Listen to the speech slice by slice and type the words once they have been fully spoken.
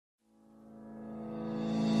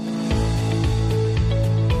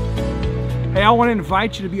I want to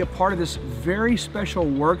invite you to be a part of this very special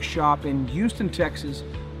workshop in Houston, Texas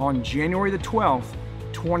on January the 12th,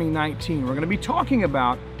 2019. We're going to be talking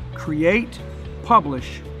about create,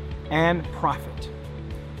 publish, and profit.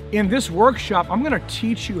 In this workshop, I'm going to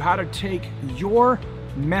teach you how to take your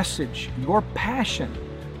message, your passion,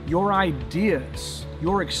 your ideas,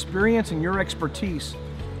 your experience, and your expertise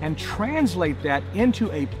and translate that into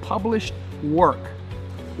a published work.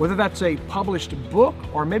 Whether that's a published book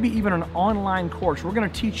or maybe even an online course, we're going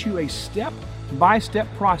to teach you a step-by-step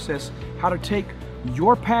process how to take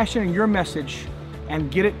your passion and your message and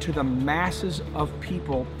get it to the masses of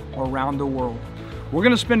people around the world. We're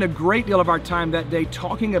going to spend a great deal of our time that day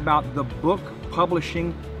talking about the book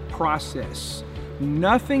publishing process.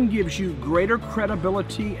 Nothing gives you greater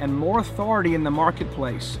credibility and more authority in the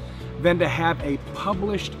marketplace than to have a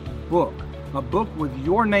published book. A book with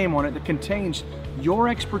your name on it that contains your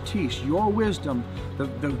expertise, your wisdom, the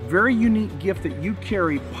very unique gift that you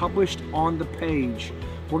carry published on the page.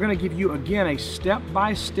 We're going to give you, again, a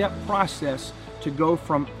step-by-step process to go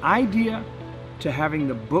from idea to having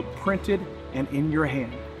the book printed and in your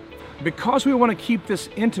hand. Because we want to keep this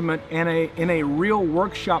intimate and in a real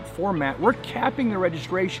workshop format, we're capping the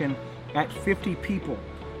registration at 50 people.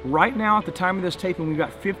 Right now, at the time of this taping, we've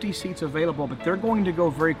got 50 seats available, but they're going to go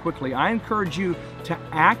very quickly. I encourage you to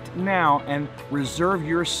act now and reserve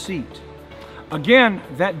your seat. Again,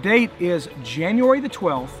 that date is January the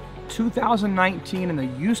 12th, 2019 in the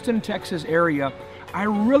Houston, Texas area. I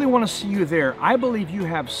really want to see you there. I believe you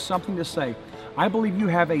have something to say. I believe you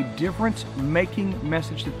have a difference-making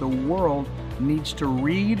message that the world needs to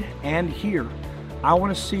read and hear. I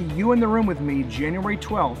want to see you in the room with me January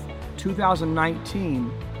 12th,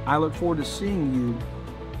 2019. I look forward to seeing you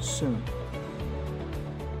soon.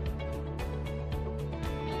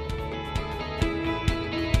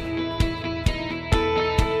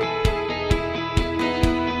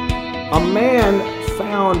 A man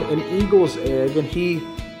found an eagle's egg and he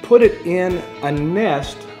put it in a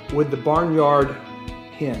nest with the barnyard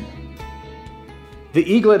hen. The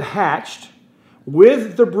eaglet hatched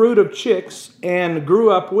with the brood of chicks and grew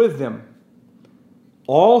up with them.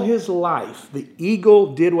 All his life, the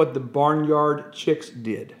eagle did what the barnyard chicks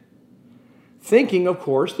did, thinking, of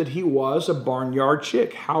course, that he was a barnyard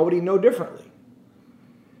chick. How would he know differently?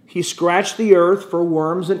 He scratched the earth for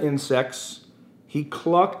worms and insects. He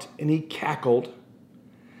clucked and he cackled.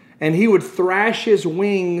 And he would thrash his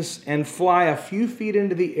wings and fly a few feet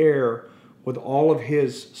into the air with all of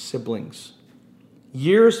his siblings.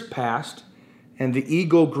 Years passed, and the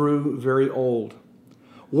eagle grew very old.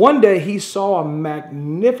 One day he saw a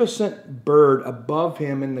magnificent bird above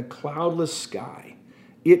him in the cloudless sky.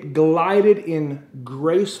 It glided in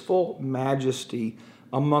graceful majesty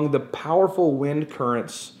among the powerful wind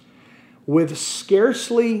currents with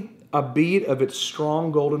scarcely a beat of its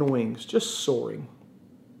strong golden wings, just soaring.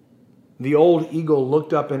 The old eagle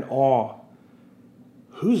looked up in awe.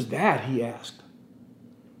 "Who's that?" he asked.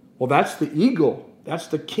 "Well, that's the eagle. That's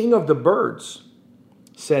the king of the birds,"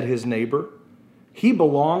 said his neighbor. "He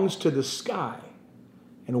belongs to the sky,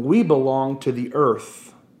 and we belong to the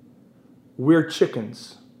earth. We're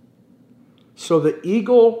chickens." So the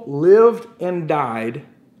eagle lived and died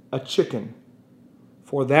a chicken,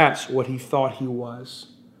 for that's what he thought he was.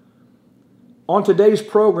 On today's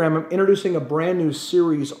program, I'm introducing a brand new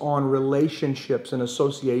series on relationships and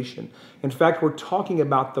association. In fact, we're talking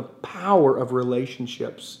about the power of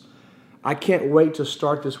relationships. I can't wait to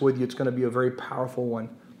start this with you. It's going to be a very powerful one.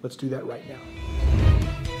 Let's do that right now.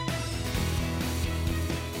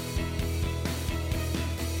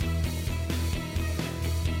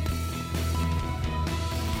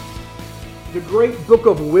 The great book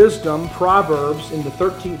of wisdom, Proverbs, in the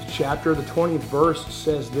 13th chapter, the 20th verse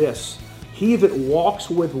says this: "He that walks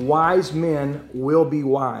with wise men will be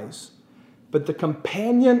wise, but the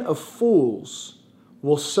companion of fools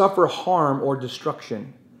will suffer harm or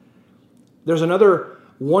destruction." There's another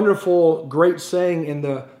wonderful, great saying in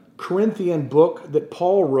the Corinthian book that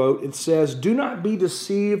Paul wrote. It says, "Do not be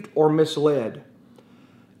deceived or misled.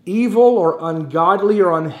 Evil or ungodly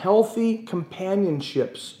or unhealthy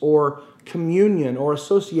companionships or communion or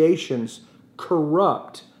associations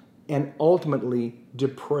corrupt and ultimately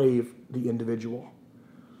deprave the individual."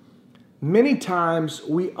 Many times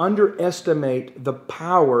we underestimate the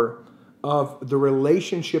power of the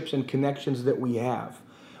relationships and connections that we have.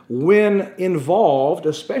 When involved,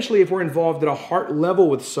 especially if we're involved at a heart level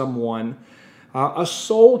with someone, a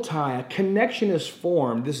soul tie, a connection is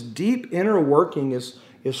formed. This deep inner working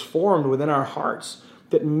is formed within our hearts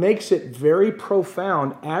that makes it very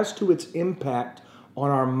profound as to its impact on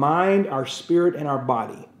our mind, our spirit, and our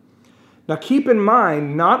body. Now keep in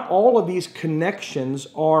mind, not all of these connections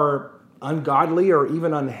are ungodly or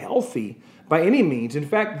even unhealthy by any means. In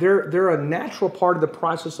fact, they're a natural part of the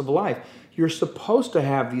process of life. You're supposed to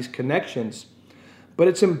have these connections, but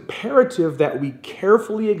it's imperative that we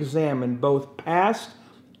carefully examine both past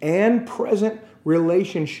and present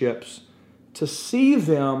relationships to see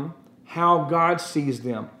them how God sees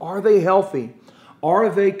them. Are they healthy? Are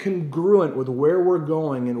they congruent with where we're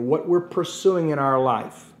going and what we're pursuing in our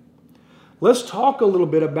life? Let's talk a little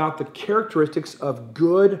bit about the characteristics of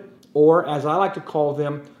good, or as I like to call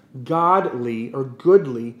them, godly or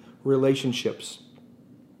goodly relationships.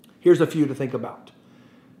 Here's a few to think about.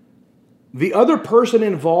 The other person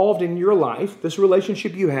involved in your life, this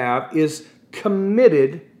relationship you have, is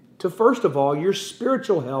committed to, first of all, your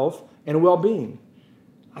spiritual health and well-being.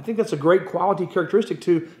 I think that's a great quality characteristic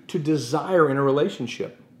to desire in a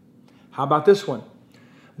relationship. How about this one?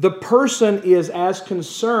 The person is as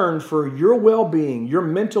concerned for your well-being, your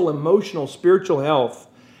mental, emotional, spiritual health,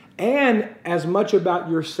 and as much about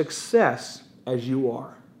your success as you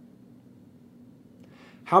are.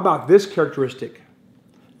 How about this characteristic?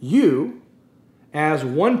 You, as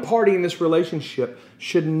one party in this relationship,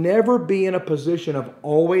 should never be in a position of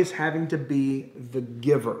always having to be the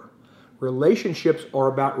giver. Relationships are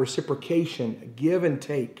about reciprocation, give and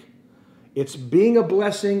take. It's being a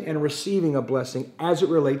blessing and receiving a blessing as it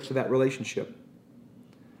relates to that relationship.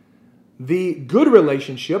 The good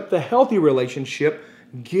relationship, the healthy relationship,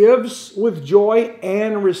 gives with joy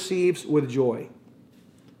and receives with joy.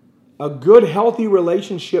 A good, healthy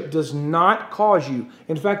relationship does not cause you,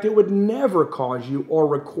 in fact, it would never cause you or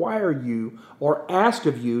require you or ask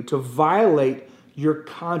of you to violate your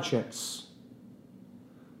conscience.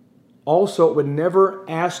 Also, it would never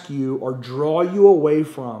ask you or draw you away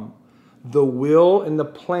from the will and the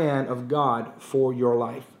plan of God for your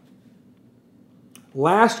life.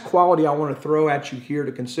 Last quality I want to throw at you here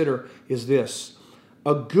to consider is this.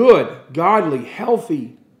 A good, godly,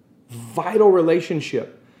 healthy, vital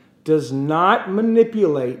relationship does not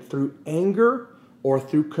manipulate through anger or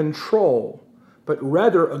through control, but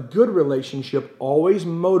rather a good relationship always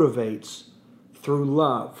motivates through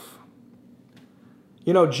love.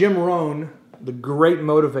 You know, Jim Rohn, the great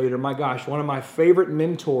motivator, my gosh, one of my favorite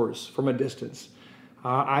mentors from a distance.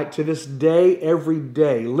 To this day, every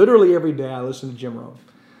day, literally every day, I listen to Jim Rohn.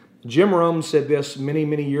 Jim Rohn said this many,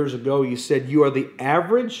 many years ago. He said, "You are the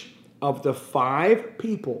average of the 5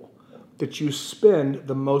 people that you spend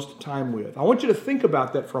the most time with." I want you to think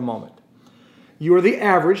about that for a moment. You are the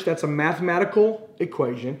average, that's a mathematical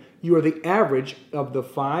equation. You are the average of the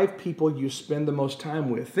 5 people you spend the most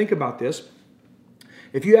time with. Think about this.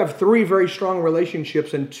 If you have 3 very strong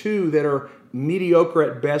relationships and 2 that are mediocre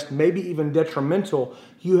at best, maybe even detrimental,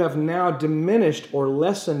 you have now diminished or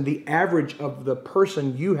lessened the average of the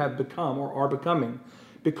person you have become or are becoming,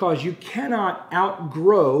 because you cannot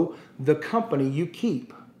outgrow the company you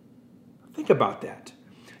keep. Think about that.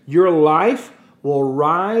 Your life will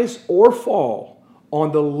rise or fall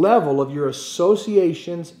on the level of your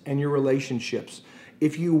associations and your relationships.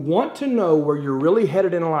 If you want to know where you're really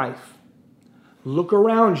headed in life, look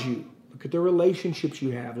around you. Look at the relationships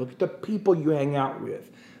you have. Look at the people you hang out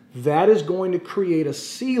with. That is going to create a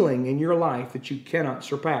ceiling in your life that you cannot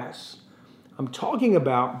surpass. I'm talking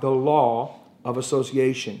about the law of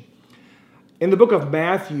association. In the book of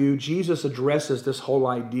Matthew, Jesus addresses this whole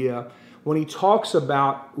idea when he talks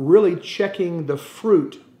about really checking the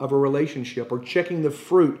fruit of a relationship or checking the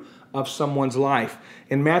fruit of someone's life.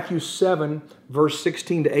 In Matthew 7, verse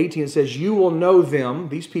 16 to 18, it says, "You will know them,"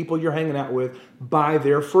 these people you're hanging out with, "by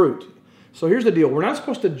their fruit." So here's the deal. We're not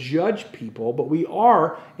supposed to judge people, but we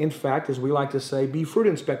are, in fact, as we like to say, be fruit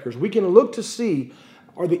inspectors. We can look to see,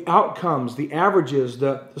 are the outcomes, the averages,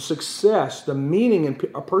 the success, the meaning in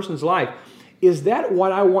a person's life, is that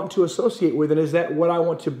what I want to associate with, and is that what I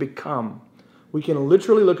want to become? We can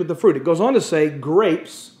literally look at the fruit. It goes on to say,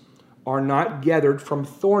 grapes are not gathered from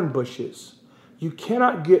thorn bushes. You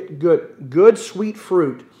cannot get good sweet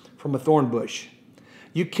fruit from a thorn bush.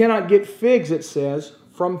 You cannot get figs, it says,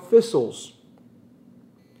 from thistles.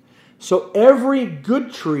 So every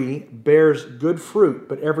good tree bears good fruit,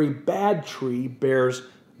 but every bad tree bears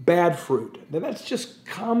bad fruit. Now that's just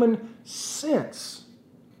common sense.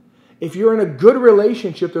 If you're in a good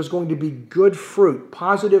relationship, there's going to be good fruit,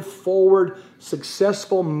 positive, forward,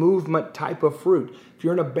 successful movement type of fruit. If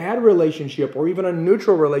you're in a bad relationship or even a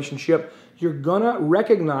neutral relationship, you're going to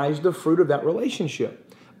recognize the fruit of that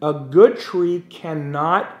relationship. A good tree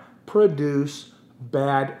cannot produce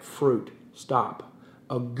bad fruit. Stop.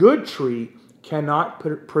 A good tree cannot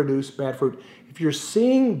produce bad fruit. If you're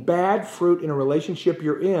seeing bad fruit in a relationship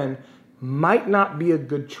you're in, might not be a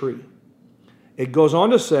good tree. It goes on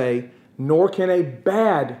to say, nor can a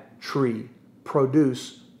bad tree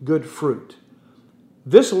produce good fruit.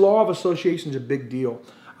 This law of association is a big deal.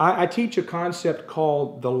 I teach a concept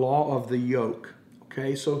called the law of the yoke.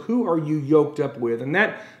 Okay, so who are you yoked up with? And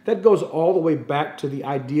that goes all the way back to the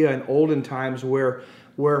idea in olden times where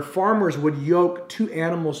farmers would yoke two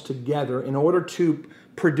animals together in order to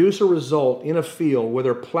produce a result in a field,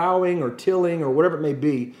 whether plowing or tilling or whatever it may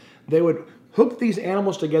be. They would hook these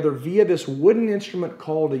animals together via this wooden instrument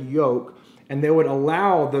called a yoke, and they would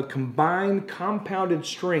allow the combined compounded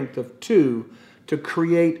strength of two to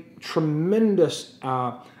create tremendous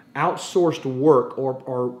outsourced work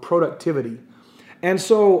or productivity. And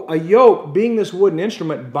so a yoke, being this wooden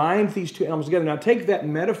instrument, binds these two animals together. Now take that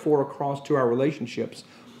metaphor across to our relationships.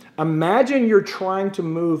 Imagine you're trying to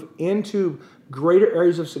move into greater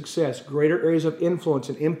areas of success, greater areas of influence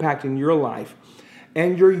and impact in your life,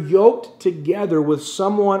 and you're yoked together with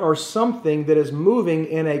someone or something that is moving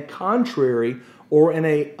in a contrary or in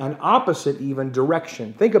an opposite even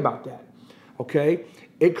direction. Think about that, okay?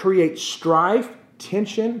 It creates strife,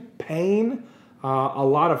 tension, pain, a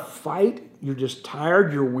lot of fight. You're just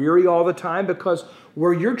tired, you're weary all the time because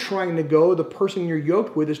where you're trying to go, the person you're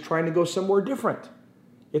yoked with is trying to go somewhere different.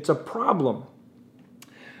 It's a problem.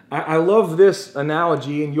 I love this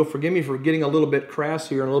analogy, and you'll forgive me for getting a little bit crass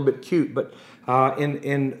here and a little bit cute, but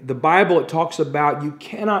in the Bible it talks about you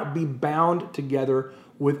cannot be bound together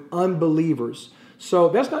with unbelievers. So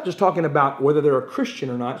that's not just talking about whether they're a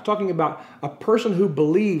Christian or not. It's talking about a person who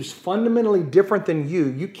believes fundamentally different than you.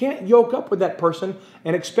 You can't yoke up with that person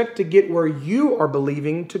and expect to get where you are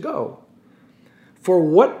believing to go. For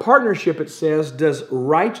what partnership, it says, does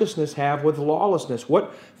righteousness have with lawlessness?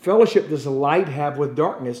 What fellowship does light have with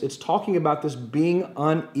darkness? It's talking about this being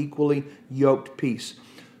unequally yoked piece.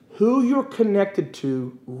 Who you're connected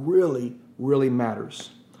to really, really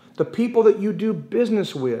matters. The people that you do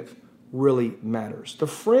business with really matters. The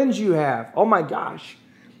friends you have, oh my gosh,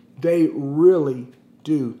 they really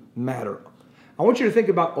do matter. I want you to think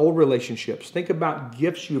about old relationships. Think about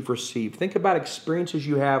gifts you've received. Think about experiences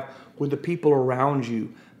you have with the people around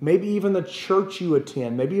you. Maybe even the church you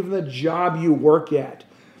attend. Maybe even the job you work at.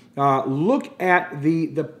 Look at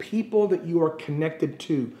the people that you are connected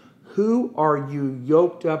to. Who are you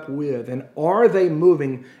yoked up with? And are they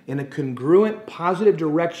moving in a congruent, positive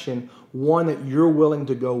direction, one that you're willing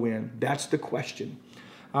to go in? That's the question.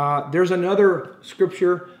 There's another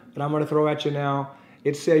scripture that I'm going to throw at you now.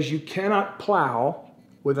 It says you cannot plow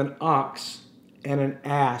with an ox and an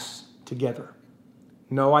ass together.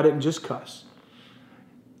 No, I didn't just cuss.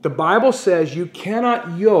 The Bible says you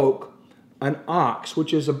cannot yoke an ox,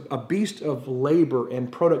 which is a beast of labor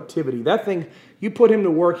and productivity. That thing, you put him to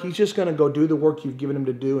work, he's just going to go do the work you've given him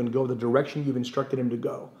to do and go the direction you've instructed him to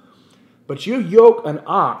go. But you yoke an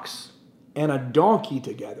ox and a donkey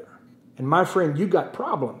together, and my friend, you got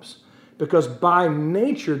problems. Because by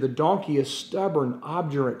nature, the donkey is stubborn,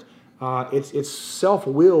 obdurate. It's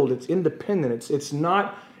self-willed. It's independent. It's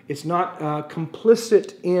not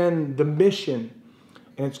complicit in the mission,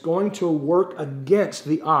 and it's going to work against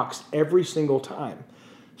the ox every single time.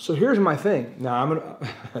 So here's my thing. Now I'm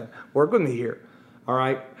gonna work with me here. All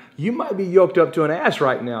right. You might be yoked up to an ass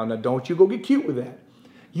right now. Now don't you go get cute with that.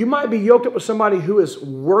 You might be yoked up with somebody who is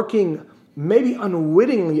working maybe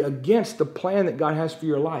unwittingly against the plan that God has for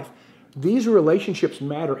your life. These relationships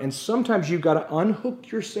matter, and sometimes you've got to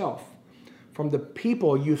unhook yourself from the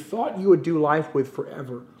people you thought you would do life with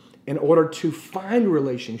forever in order to find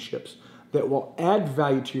relationships that will add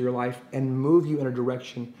value to your life and move you in a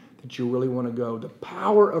direction that you really want to go. The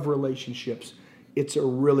power of relationships, it's a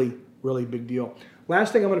really, really big deal.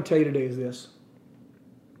 Last thing I'm going to tell you today is this.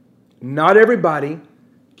 Not everybody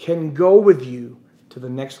can go with you to the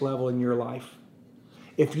next level in your life.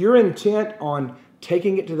 If you're intent on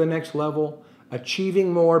taking it to the next level,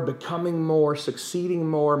 achieving more, becoming more, succeeding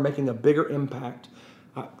more, making a bigger impact.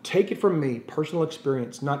 Take it from me, personal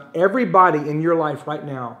experience. Not everybody in your life right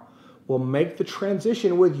now will make the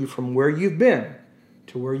transition with you from where you've been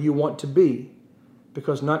to where you want to be,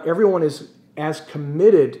 because not everyone is as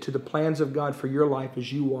committed to the plans of God for your life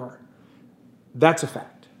as you are. That's a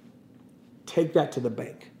fact. Take that to the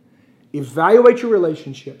bank. Evaluate your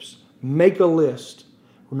relationships. Make a list.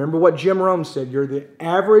 Remember what Jim Rome said, you're the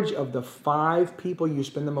average of the 5 people you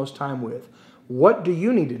spend the most time with. What do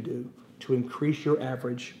you need to do to increase your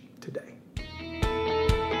average today?